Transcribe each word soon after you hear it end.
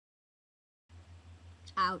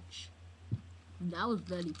Ouch. That was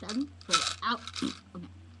very painful. Ouch. Okay.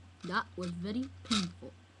 That was very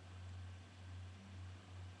painful.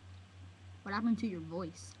 What happened to your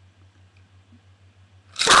voice?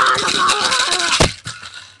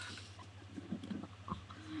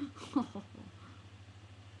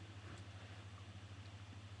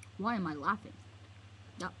 Why am I laughing?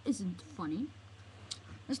 That isn't funny.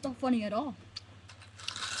 That's not funny at all.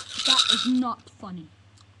 That is not funny.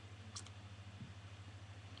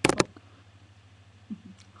 Oh.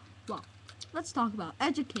 Well, let's talk about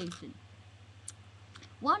education.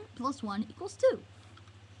 1 plus 1 equals 2.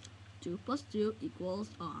 2 plus 2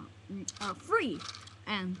 equals 3.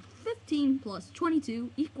 And 15 plus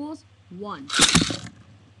 22 equals 1.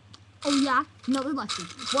 Oh yeah, another lesson.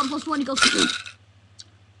 1 plus 1 equals 2.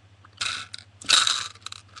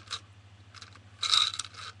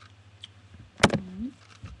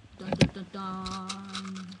 Dun, dun, dun,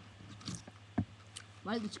 dun.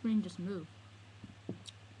 Why did the screen just move?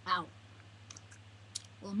 Ow.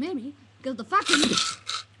 Well, maybe because the fact is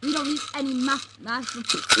we don't need any mathematical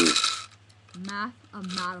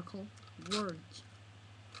words.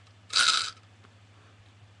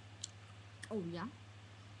 Oh yeah?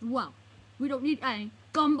 Well, we don't need any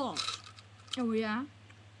gumballs. Oh yeah?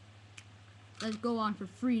 Let's go on for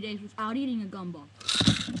 3 days without eating a gumball.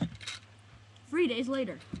 3 days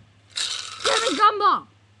later. Give me gumball!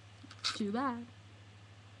 Too bad.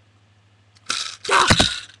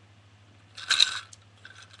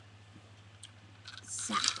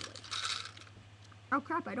 Exactly. Oh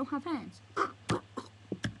crap, I don't have hands.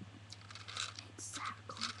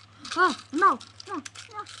 Exactly. Oh, no! No! No!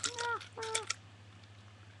 No!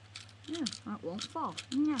 Yeah, that won't fall.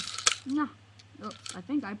 Yeah. No. Oh, I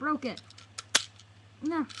think I broke it.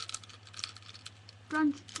 No.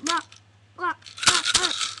 Crunch. No.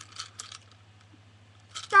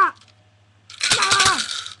 Stop.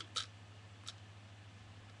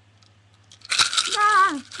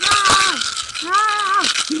 No. No.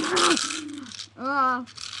 No.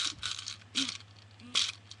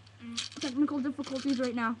 Technical difficulties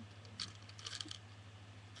right now.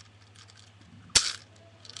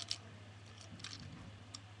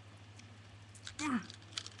 Yeah.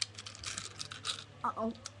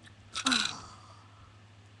 Uh-oh.